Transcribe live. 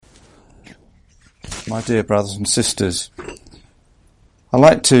my dear brothers and sisters. I'd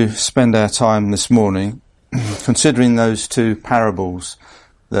like to spend our time this morning considering those two parables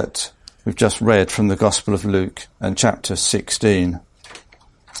that we've just read from the Gospel of Luke and chapter 16.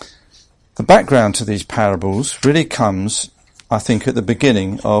 The background to these parables really comes, I think, at the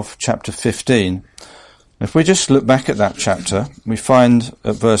beginning of chapter 15. If we just look back at that chapter, we find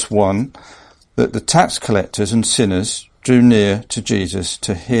at verse 1 that the tax collectors and sinners drew near to Jesus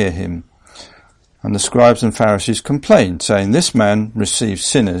to hear him. And the scribes and Pharisees complained, saying, "This man receives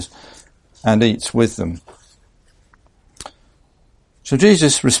sinners and eats with them." So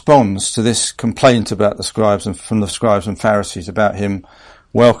Jesus responds to this complaint about from the scribes and Pharisees about him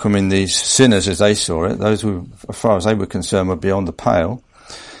welcoming these sinners as they saw it, those who, as far as they were concerned, were beyond the pale,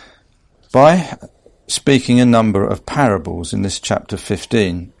 by speaking a number of parables in this chapter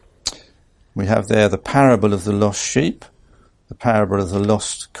 15. We have there the parable of the lost sheep, the parable of the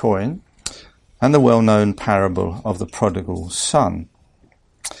lost coin, and the well-known parable of the prodigal son.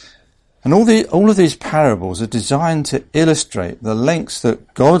 And all of these parables are designed to illustrate the lengths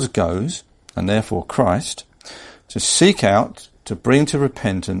that God goes, and therefore Christ, to seek out, to bring to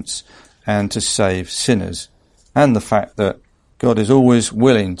repentance, and to save sinners. And the fact that God is always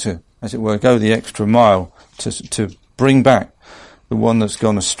willing to, as it were, go the extra mile to bring back the one that's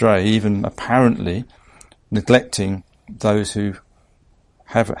gone astray, even apparently neglecting those who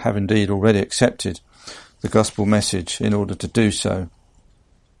have indeed already accepted the gospel message in order to do so,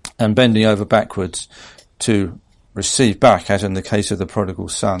 and bending over backwards to receive back, as in the case of the prodigal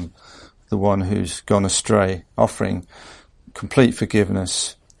son, the one who's gone astray, offering complete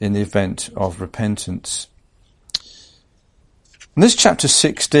forgiveness in the event of repentance. And this chapter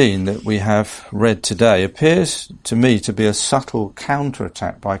 16 that we have read today appears to me to be a subtle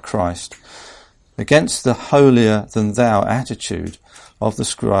counterattack by Christ against the holier-than-thou attitude of the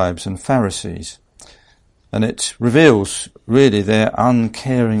scribes and Pharisees. And it reveals really their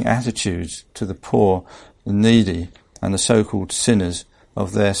uncaring attitudes to the poor, the needy, and the so-called sinners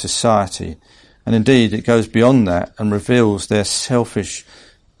of their society. And indeed, it goes beyond that and reveals their selfish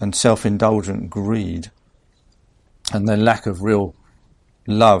and self-indulgent greed and their lack of real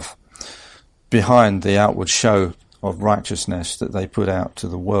love behind the outward show of righteousness that they put out to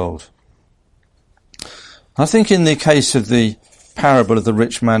the world. I think in the case of the parable of the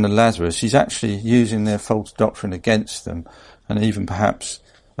rich man and Lazarus, he's actually using their false doctrine against them and even perhaps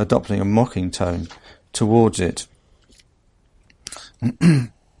adopting a mocking tone towards it.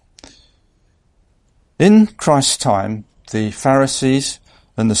 In Christ's time, the Pharisees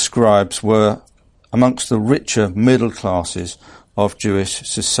and the scribes were amongst the richer middle classes of Jewish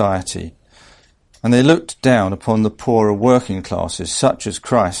society, and they looked down upon the poorer working classes, such as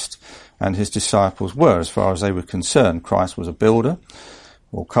Christ and his disciples were, as far as they were concerned. Christ was a builder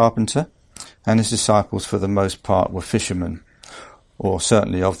or carpenter, and his disciples for the most part were fishermen, or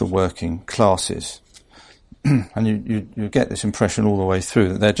certainly of the working classes. And you get this impression all the way through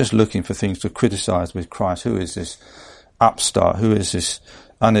that they're just looking for things to criticize with Christ. Who is this upstart? Who is this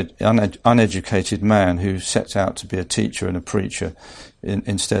uneducated man who sets out to be a teacher and a preacher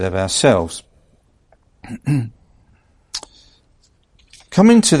instead of ourselves?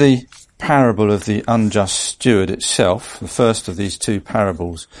 Coming to the parable of the unjust steward itself, the first of these two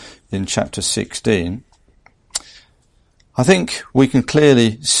parables in chapter 16, I think we can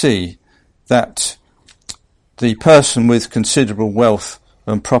clearly see that the person with considerable wealth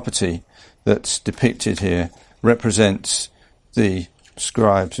and property that's depicted here represents the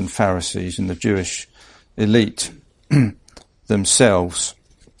scribes and Pharisees and the Jewish elite themselves.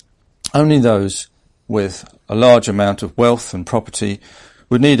 Only those with a large amount of wealth and property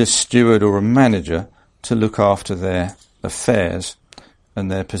would need a steward or a manager to look after their affairs and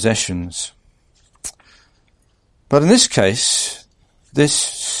their possessions. But in this case, this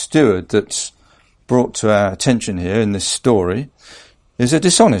steward that's brought to our attention here in this story is a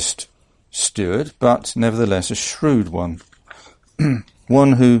dishonest steward, but nevertheless a shrewd one.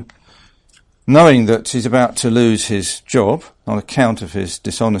 One who, knowing that he's about to lose his job on account of his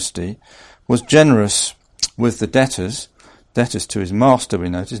dishonesty, was generous with the debtors to his master, we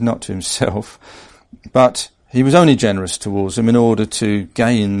notice, not to himself, but he was only generous towards them in order to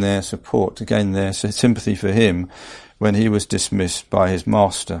gain their support, to gain their sympathy for him when he was dismissed by his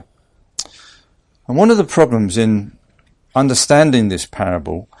master. And one of the problems in understanding this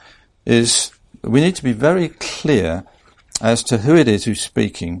parable is that we need to be very clear as to who it is who's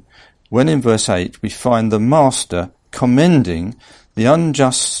speaking, when in verse 8 we find the master commending the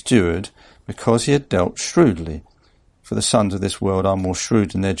unjust steward because he had dealt shrewdly. For the sons of this world are more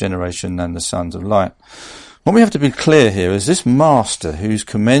shrewd in their generation than the sons of light. What we have to be clear here is this master who's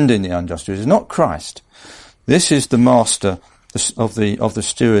commending the unjust steward is not Christ. This is the master of the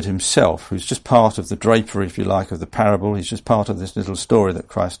steward himself, who's just part of the drapery, if you like, of the parable. He's just part of this little story that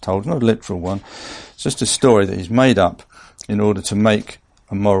Christ told, not a literal one. It's just a story that he's made up in order to make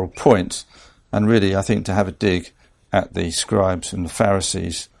a moral point, and really, I think, to have a dig at the scribes and the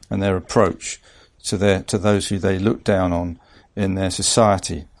Pharisees and their approach to those who they look down on in their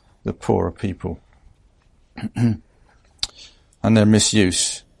society, the poorer people, and their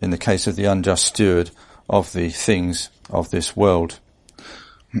misuse, in the case of the unjust steward, of the things of this world.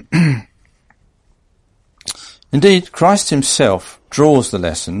 Indeed, Christ himself draws the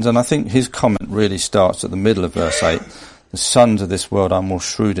lessons, and I think his comment really starts at the middle of verse 8. The sons of this world are more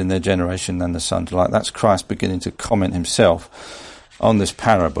shrewd in their generation than the sons of light. That's Christ beginning to comment himself on this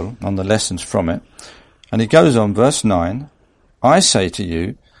parable, on the lessons from it. And he goes on, verse 9, I say to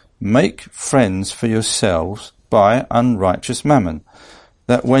you, make friends for yourselves by unrighteous mammon,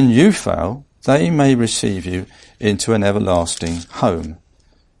 that when you fail, they may receive you into an everlasting home.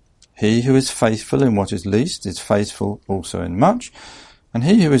 He who is faithful in what is least is faithful also in much, and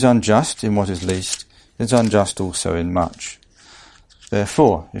he who is unjust in what is least is unjust also in much.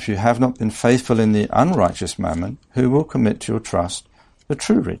 Therefore, if you have not been faithful in the unrighteous mammon, who will commit to your trust the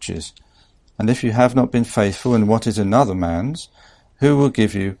true riches? And if you have not been faithful in what is another man's, who will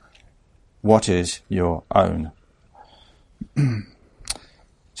give you what is your own?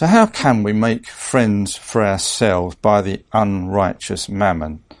 So how can we make friends for ourselves by the unrighteous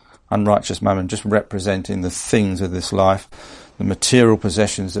mammon? Unrighteous mammon just representing the things of this life, the material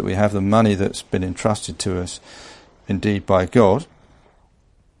possessions that we have, the money that's been entrusted to us, indeed by God.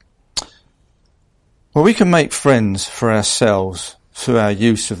 Well, we can make friends for ourselves through our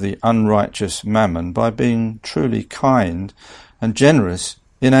use of the unrighteous mammon by being truly kind and generous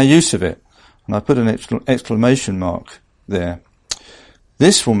in our use of it. And I put an exclamation mark there.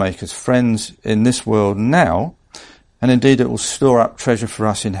 This will make us friends in this world now, and indeed it will store up treasure for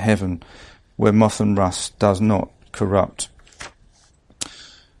us in heaven, where moth and rust does not corrupt.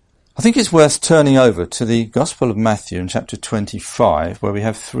 I think it's worth turning over to the Gospel of Matthew in chapter 25, where we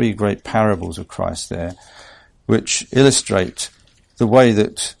have three great parables of Christ there, which illustrate the way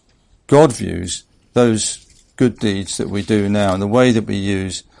that God views those good deeds that we do now, and the way that we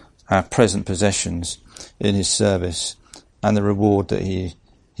use our present possessions in his service, and the reward that he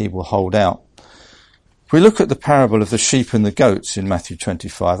will hold out. If we look at the parable of the sheep and the goats in Matthew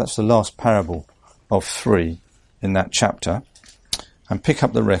 25, that's the last parable of three in that chapter, and pick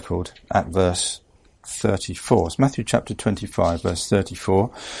up the record at verse 34. It's Matthew chapter 25, verse 34.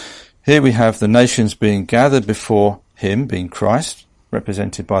 Here we have the nations being gathered before him, being Christ,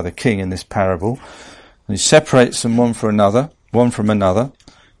 represented by the king in this parable, and he separates them one from another.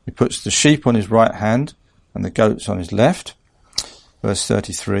 He puts the sheep on his right hand and the goats on his left. Verse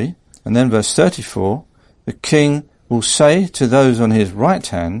 33. And then verse 34, the king will say to those on his right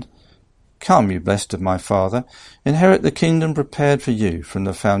hand, come, you blessed of my Father, inherit the kingdom prepared for you from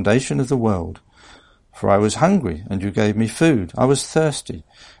the foundation of the world. For I was hungry, and you gave me food. I was thirsty,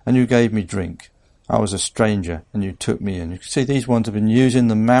 and you gave me drink. I was a stranger, and you took me in. You can see these ones have been using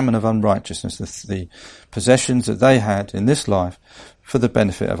the mammon of unrighteousness, the possessions that they had in this life, for the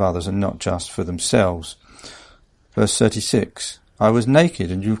benefit of others and not just for themselves. Verse 36, I was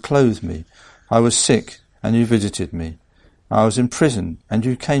naked, and you clothed me. I was sick, and you visited me. I was in prison, and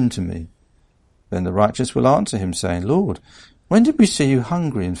you came to me. Then the righteous will answer him, saying, Lord, when did we see you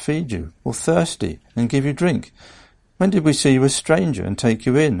hungry and feed you, or thirsty and give you drink? When did we see you a stranger and take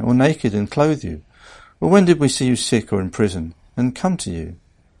you in, or naked and clothe you? Or when did we see you sick or in prison and come to you?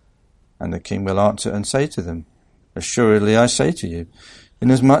 And the king will answer and say to them, Assuredly I say to you,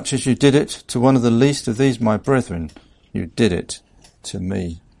 inasmuch as you did it to one of the least of these my brethren, you did it to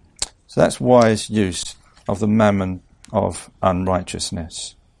me. So that's wise use of the mammon of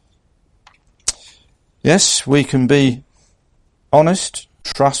unrighteousness. Yes, we can be honest,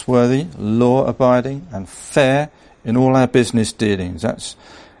 trustworthy, law-abiding and fair in all our business dealings. That's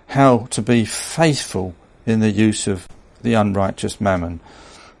how to be faithful in the use of the unrighteous mammon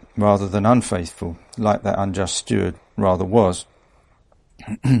rather than unfaithful, like that unjust steward rather was.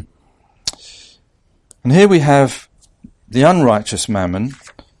 And here we have the unrighteous mammon,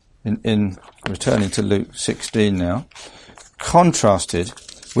 in returning to Luke 16 now, contrasted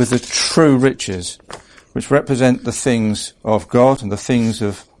with the true riches, which represent the things of God and the things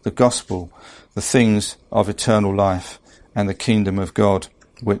of the gospel, the things of eternal life and the kingdom of God,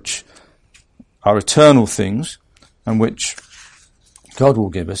 which are eternal things and which God will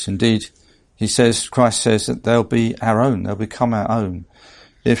give us. Indeed, Christ says that they'll be our own, they'll become our own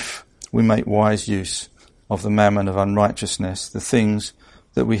if we make wise use of the mammon of unrighteousness, the things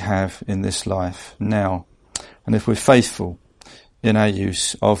that we have in this life now, and if we're faithful in our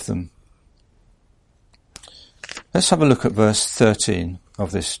use of them. Let's have a look at verse 13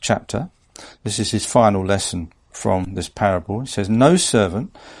 of this chapter. This is his final lesson from this parable. It says, "No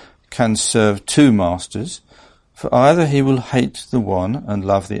servant can serve two masters, for either he will hate the one and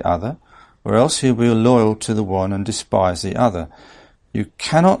love the other, or else he will be loyal to the one and despise the other. You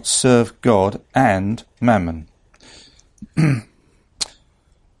cannot serve God and mammon."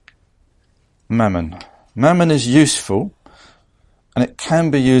 Mammon. Mammon is useful, and it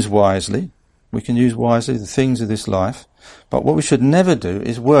can be used wisely. We can use wisely the things of this life, but what we should never do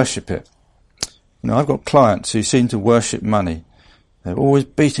is worship it. I've got clients who seem to worship money. They're always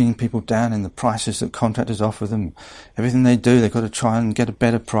beating people down in the prices that contractors offer them. Everything they do, they've got to try and get a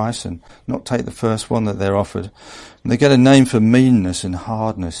better price and not take the first one that they're offered. And they get a name for meanness and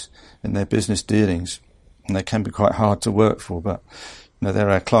hardness in their business dealings. And they can be quite hard to work for, but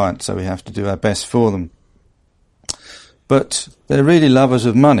they're our clients, so we have to do our best for them. But they're really lovers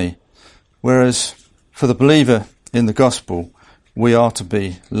of money, whereas for the believer in the gospel, we are to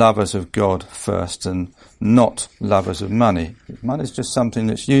be lovers of God first and not lovers of money. Money is just something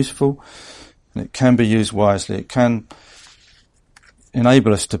that's useful, and it can be used wisely. It can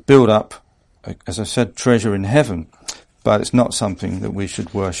enable us to build up, as I said, treasure in heaven, but it's not something that we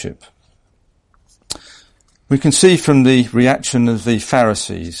should worship. We can see from the reaction of the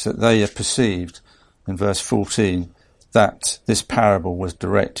Pharisees that they perceived in verse 14 that this parable was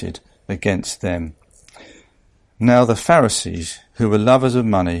directed against them. Now the Pharisees, who were lovers of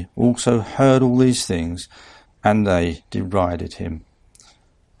money, also heard all these things, and they derided him.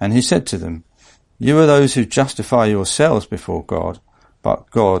 And he said to them, "You are those who justify yourselves before God, but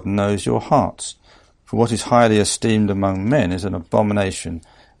God knows your hearts. For what is highly esteemed among men is an abomination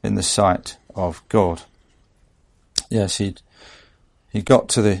in the sight of God." Yes, he got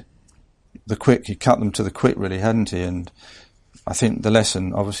to the quick, he cut them to the quick really, hadn't he? And I think the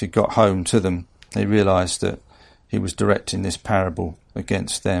lesson obviously got home to them. They realised that he was directing this parable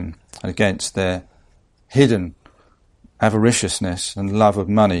against them, and against their hidden avariciousness and love of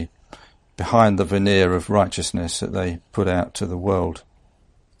money behind the veneer of righteousness that they put out to the world.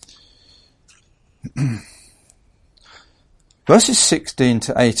 Verses 16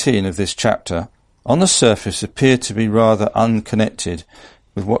 to 18 of this chapter, on the surface, appear to be rather unconnected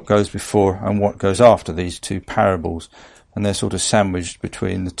with what goes before and what goes after these two parables, and they're sort of sandwiched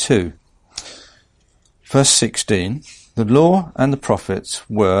between the two. Verse 16, "The law and the prophets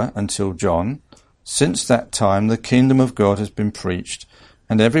were until John. Since that time the kingdom of God has been preached,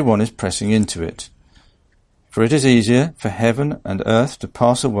 and everyone is pressing into it. For it is easier for heaven and earth to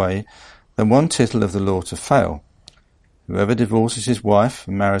pass away than one tittle of the law to fail. Whoever divorces his wife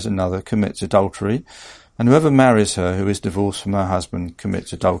and marries another commits adultery, and whoever marries her who is divorced from her husband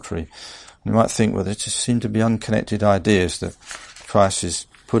commits adultery." And you might think, well, there just seem to be unconnected ideas that Christ is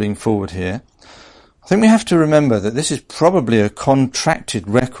putting forward here. I think we have to remember that this is probably a contracted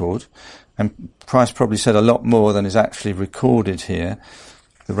record, and Christ probably said a lot more than is actually recorded here.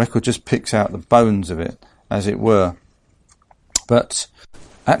 The record just picks out the bones of it, as it were. But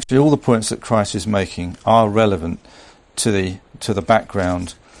actually all the points that Christ is making are relevant to the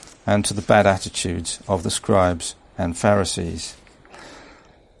background and to the bad attitudes of the scribes and Pharisees.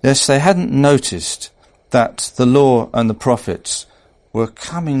 Yes, they hadn't noticed that the law and the prophets were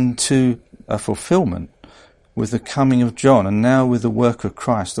coming to a fulfillment with the coming of John, and now with the work of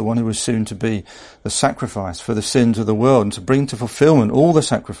Christ, the one who was soon to be the sacrifice for the sins of the world, and to bring to fulfillment all the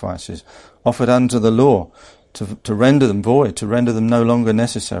sacrifices offered under the law, to render them void, to render them no longer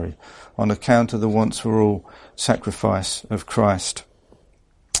necessary, on account of the once for all sacrifice of Christ.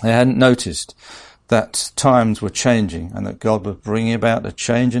 They hadn't noticed that times were changing, and that God was bringing about a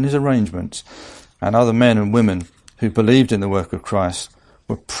change in his arrangements, and other men and women who believed in the work of Christ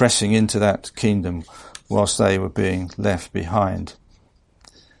were pressing into that kingdom whilst they were being left behind.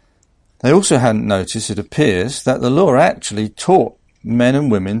 They also hadn't noticed, it appears, that the law actually taught men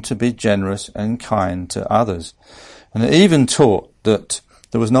and women to be generous and kind to others. And it even taught that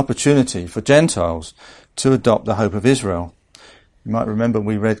there was an opportunity for Gentiles to adopt the hope of Israel. You might remember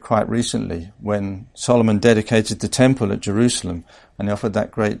we read quite recently when Solomon dedicated the temple at Jerusalem and he offered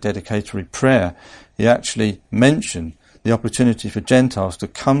that great dedicatory prayer, he actually mentioned the opportunity for Gentiles to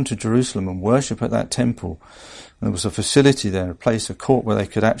come to Jerusalem and worship at that temple. And there was a facility there, a place, a court where they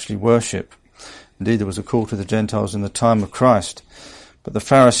could actually worship. Indeed, there was a call to the Gentiles in the time of Christ. But the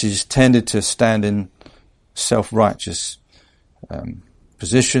Pharisees tended to stand in self-righteous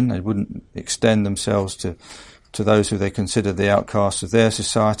position. They wouldn't extend themselves to those who they considered the outcasts of their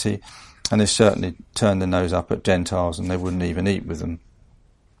society. And they certainly turned their nose up at Gentiles, and they wouldn't even eat with them.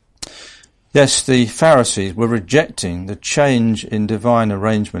 Yes, the Pharisees were rejecting the change in divine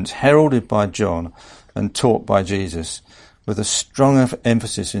arrangements heralded by John and taught by Jesus, with a strong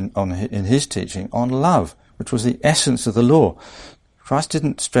emphasis in his teaching on love, which was the essence of the law. Christ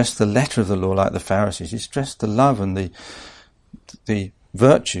didn't stress the letter of the law like the Pharisees. He stressed the love and the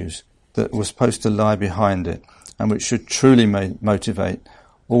virtues that were supposed to lie behind it, and which should truly motivate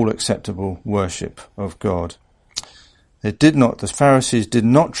all acceptable worship of God. The Pharisees did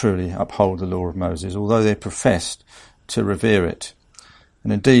not truly uphold the law of Moses, although they professed to revere it.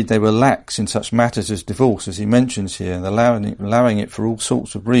 And indeed, they were lax in such matters as divorce, as he mentions here, and allowing it for all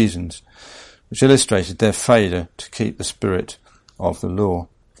sorts of reasons, which illustrated their failure to keep the spirit of the law.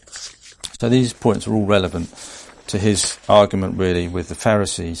 So these points are all relevant to his argument, really, with the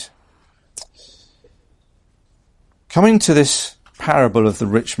Pharisees. Coming to this parable of the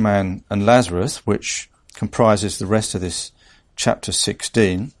rich man and Lazarus, which comprises the rest of this chapter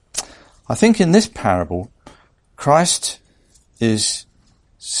 16, I think in this parable, Christ is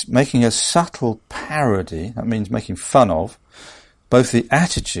making a subtle parody, that means making fun of, both the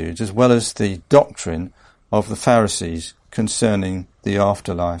attitudes as well as the doctrine of the Pharisees concerning the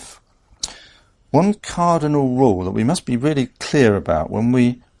afterlife. One cardinal rule that we must be really clear about when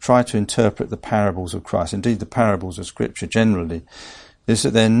we try to interpret the parables of Christ, indeed the parables of Scripture generally, is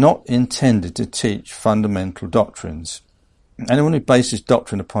that they're not intended to teach fundamental doctrines. Anyone who bases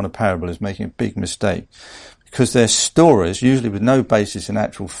doctrine upon a parable is making a big mistake, because they're stories, usually with no basis in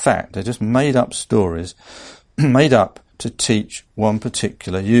actual fact. They're just made up stories, made up to teach one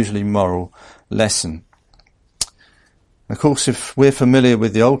particular, usually moral, lesson. Of course, if we're familiar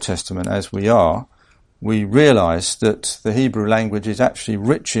with the Old Testament, as we are, we realise that the Hebrew language is actually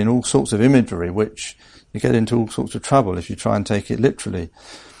rich in all sorts of imagery, which you get into all sorts of trouble if you try and take it literally.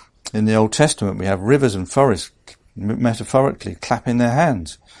 In the Old Testament, we have rivers and forests metaphorically clapping their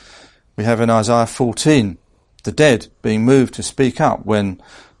hands. We have in Isaiah 14 the dead being moved to speak up when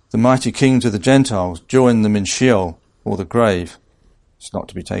the mighty kings of the Gentiles join them in Sheol, or the grave. It's not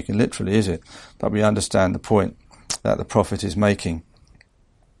to be taken literally, is it? But we understand the point that the prophet is making.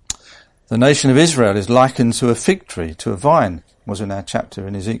 The nation of Israel is likened to a fig tree, to a vine, was in our chapter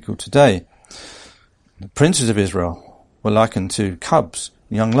in Ezekiel today. The princes of Israel were likened to cubs,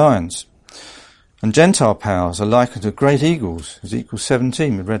 young lions. And Gentile powers are likened to great eagles, Ezekiel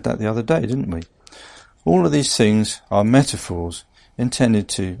 17. We read that the other day, didn't we? All of these things are metaphors and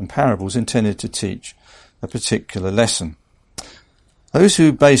parables intended to teach a particular lesson. Those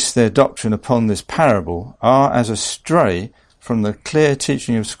who base their doctrine upon this parable are as astray from the clear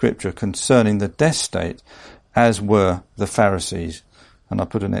teaching of Scripture concerning the death state as were the Pharisees. And I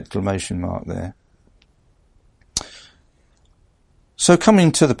put an exclamation mark there. So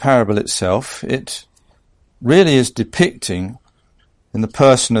coming to the parable itself, it really is depicting, in the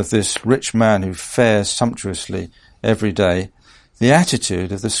person of this rich man who fares sumptuously every day, the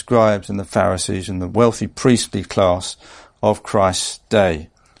attitude of the scribes and the Pharisees and the wealthy priestly class of Christ's day,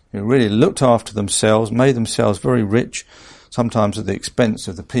 who really looked after themselves, made themselves very rich, sometimes at the expense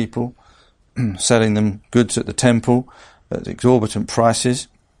of the people, selling them goods at the temple at exorbitant prices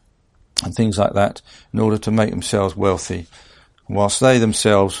and things like that in order to make themselves wealthy. Whilst they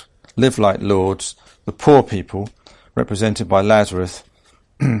themselves lived like lords, the poor people, represented by Lazarus,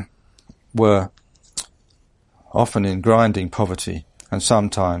 were often in grinding poverty and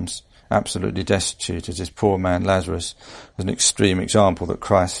sometimes absolutely destitute, as this poor man Lazarus, as an extreme example that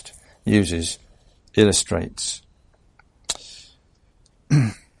Christ uses, illustrates.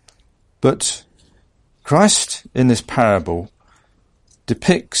 But Christ in this parable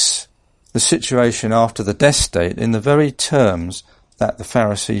depicts the situation after the death state in the very terms that the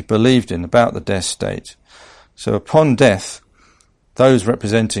Pharisee believed in about the death state. So upon death, those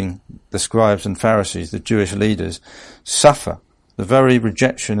representing the scribes and Pharisees, the Jewish leaders, suffer the very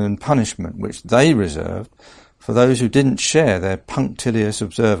rejection and punishment which they reserved for those who didn't share their punctilious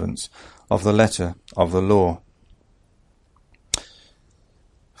observance of the letter of the law.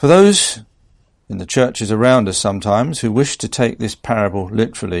 For those in the churches around us sometimes who wish to take this parable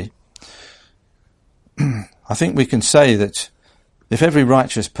literally, I think we can say that if every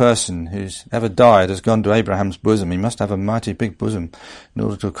righteous person who's ever died has gone to Abraham's bosom, he must have a mighty big bosom in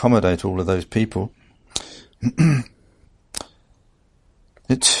order to accommodate all of those people.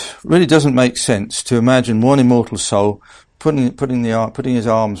 It really doesn't make sense to imagine one immortal soul putting his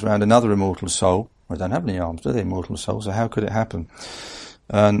arms around another immortal soul. Well, they don't have any arms, do they, immortal souls? So how could it happen?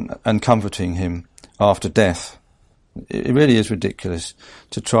 And comforting him after death. It really is ridiculous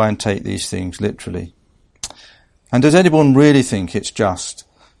to try and take these things literally. And does anyone really think it's just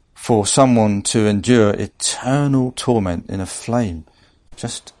for someone to endure eternal torment in a flame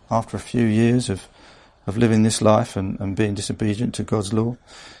just after a few years of living this life and being disobedient to God's law.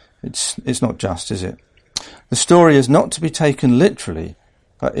 It's not just, is it? The story is not to be taken literally,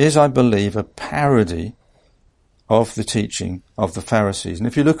 but is, I believe, a parody of the teaching of the Pharisees. And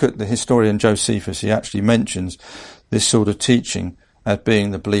if you look at the historian Josephus, he actually mentions this sort of teaching as being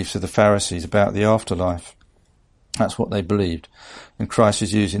the beliefs of the Pharisees about the afterlife. That's what they believed. And Christ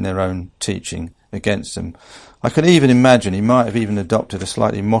is using their own teaching against them. I can even imagine he might have even adopted a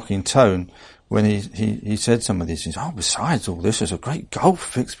slightly mocking tone when he said some of these things. Oh, besides all this, there's a great gulf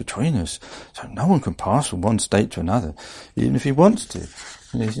fixed between us, so no one can pass from one state to another, even if he wants to.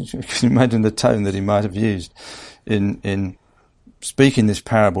 You can imagine the tone that he might have used in speaking this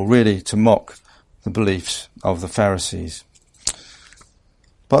parable, really to mock the beliefs of the Pharisees.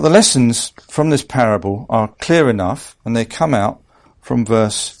 But the lessons from this parable are clear enough, and they come out from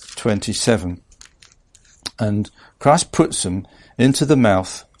verse 27. And Christ puts them into the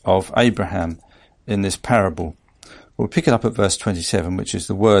mouth of Abraham in this parable. We'll pick it up at verse 27, which is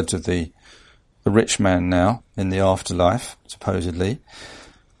the words of the rich man now in the afterlife, supposedly.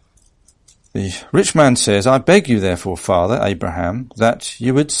 The rich man says, I beg you therefore, Father Abraham, that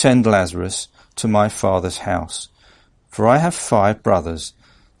you would send Lazarus to my father's house, for I have 5 brothers,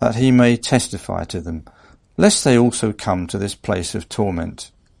 that he may testify to them, lest they also come to this place of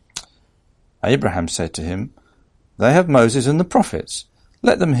torment. Abraham said to him, They have Moses and the prophets,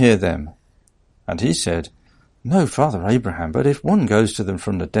 let them hear them. And he said, No, Father Abraham, but if one goes to them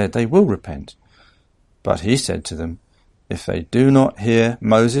from the dead, they will repent. But he said to them, If they do not hear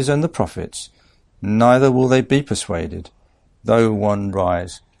Moses and the prophets, neither will they be persuaded, though one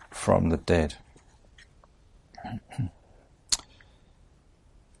rise from the dead.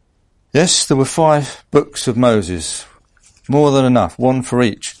 Yes, there were 5 books of Moses, more than enough, one for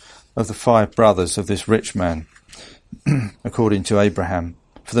each of the 5 brothers of this rich man, according to Abraham,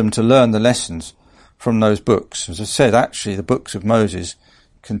 for them to learn the lessons from those books. As I said, actually, the books of Moses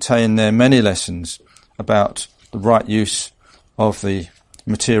contain there many lessons about the right use of the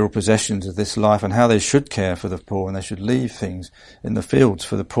material possessions of this life and how they should care for the poor, and they should leave things in the fields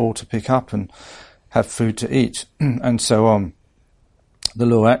for the poor to pick up and have food to eat, and so on. The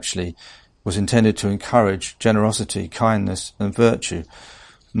law actually was intended to encourage generosity, kindness and virtue,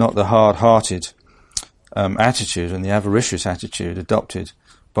 not the hard-hearted attitude and the avaricious attitude adopted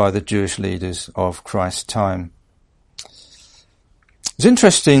by the Jewish leaders of Christ's time. It's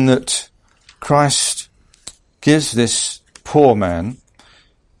interesting that Christ gives this poor man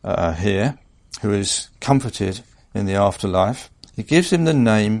here, who is comforted in the afterlife, he gives him the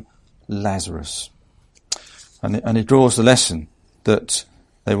name Lazarus. And he draws the lesson that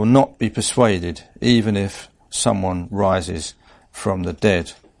they will not be persuaded even if someone rises from the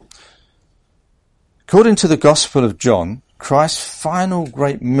dead. According to the Gospel of John, Christ's final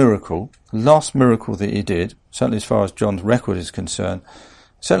great miracle, the last miracle that he did, certainly as far as John's record is concerned,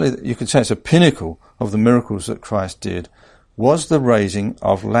 certainly you could say it's a pinnacle of the miracles that Christ did, was the raising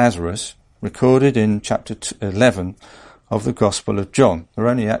of Lazarus, recorded in chapter 11 of the Gospel of John. There are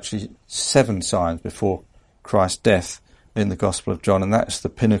only actually 7 signs before Christ's death in the Gospel of John, and that's the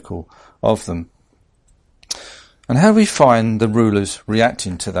pinnacle of them. And how do we find the rulers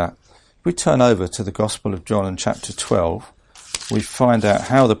reacting to that? If we turn over to the Gospel of John in chapter 12, we find out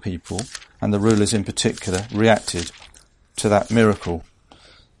how the people, and the rulers in particular, reacted to that miracle,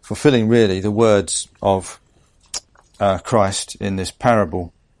 fulfilling really the words of Christ in this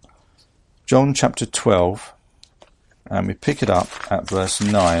parable. John chapter 12, and we pick it up at verse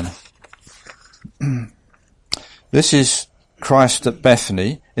 9. This is Christ at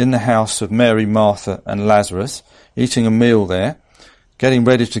Bethany, in the house of Mary, Martha and Lazarus, eating a meal there, getting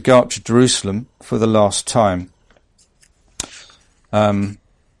ready to go up to Jerusalem for the last time. And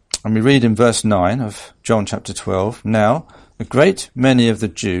we read in verse 9 of John chapter 12, Now a great many of the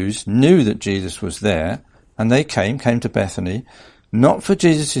Jews knew that Jesus was there, and they came to Bethany, not for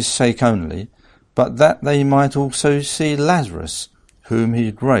Jesus' sake only, but that they might also see Lazarus, whom he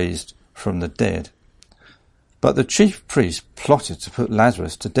had raised from the dead. But the chief priests plotted to put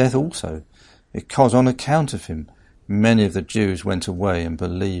Lazarus to death also, because on account of him many of the Jews went away and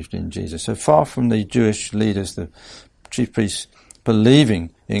believed in Jesus. So far from the Jewish leaders, the chief priests,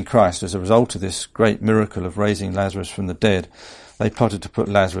 believing in Christ as a result of this great miracle of raising Lazarus from the dead, they plotted to put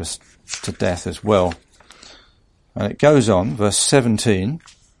Lazarus to death as well. And it goes on, verse 17,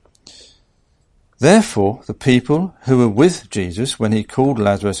 Therefore the people who were with Jesus when he called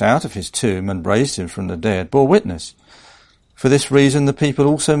Lazarus out of his tomb and raised him from the dead bore witness. For this reason the people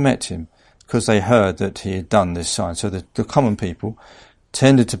also met him, because they heard that he had done this sign. So the common people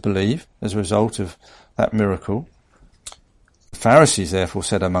tended to believe as a result of that miracle. The Pharisees therefore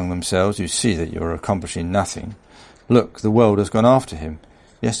said among themselves, "You see that you are accomplishing nothing. Look, the world has gone after him."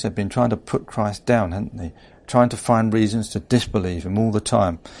 Yes, they've been trying to put Christ down, haven't they? Trying to find reasons to disbelieve him all the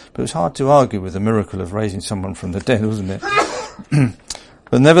time. But it was hard to argue with the miracle of raising someone from the dead, wasn't it?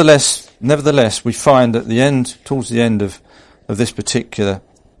 But nevertheless, we find at the end, towards the end of this particular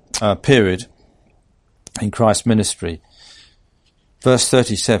period in Christ's ministry, verse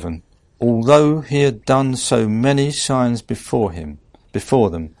 37, although he had done so many signs before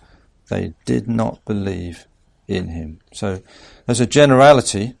them, they did not believe in him. So there's a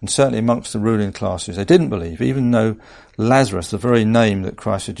generality, and certainly amongst the ruling classes, they didn't believe, even though Lazarus, the very name that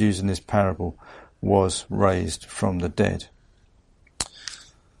Christ had used in this parable, was raised from the dead.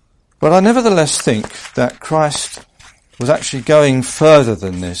 But I nevertheless think that Christ was actually going further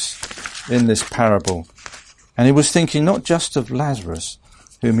than this in this parable. And he was thinking not just of Lazarus,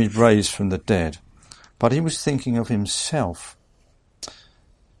 whom he'd raised from the dead, but he was thinking of himself.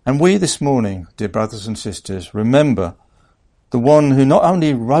 And we this morning, dear brothers and sisters, remember the one who not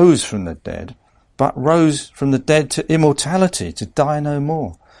only rose from the dead, but rose from the dead to immortality, to die no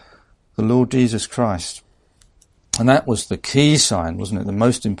more, the Lord Jesus Christ. And that was the key sign, wasn't it? The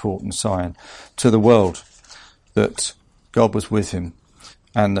most important sign to the world, that God was with him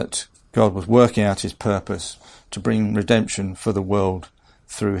and that God was working out his purpose to bring redemption for the world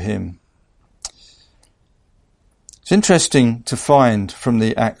through him. It's interesting to find from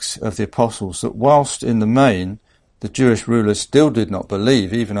the Acts of the Apostles that whilst in the main the Jewish rulers still did not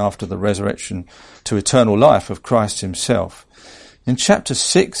believe, even after the resurrection to eternal life of Christ himself, in chapter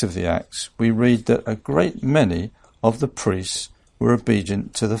 6 of the Acts we read that a great many of the priests were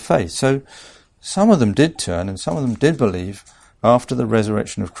obedient to the faith. So some of them did turn and some of them did believe after the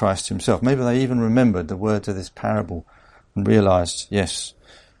resurrection of Christ himself. Maybe they even remembered the words of this parable and realised, yes,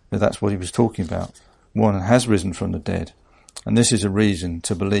 that's what he was talking about. One has risen from the dead, and this is a reason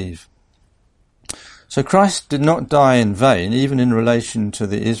to believe. So Christ did not die in vain, even in relation to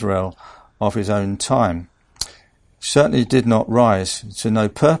the Israel of his own time. He certainly did not rise to no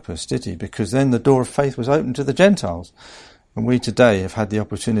purpose, did he? Because then the door of faith was open to the Gentiles. And we today have had the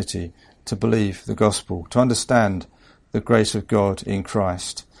opportunity to believe the gospel, to understand the grace of God in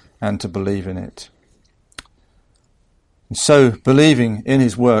Christ, and to believe in it. And so, believing in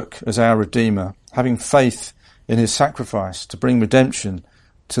his work as our Redeemer, having faith in his sacrifice to bring redemption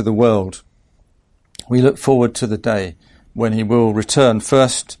to the world, we look forward to the day when he will return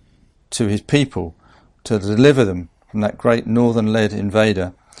first to his people to deliver them from that great northern-led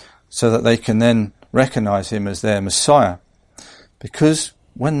invader, so that they can then recognize him as their Messiah. Because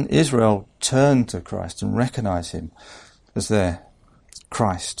when Israel turned to Christ and recognized him as their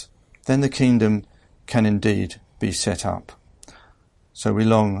Christ, then the kingdom can indeed be set up. So we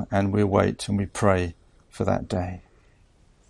long and we wait and we pray for that day.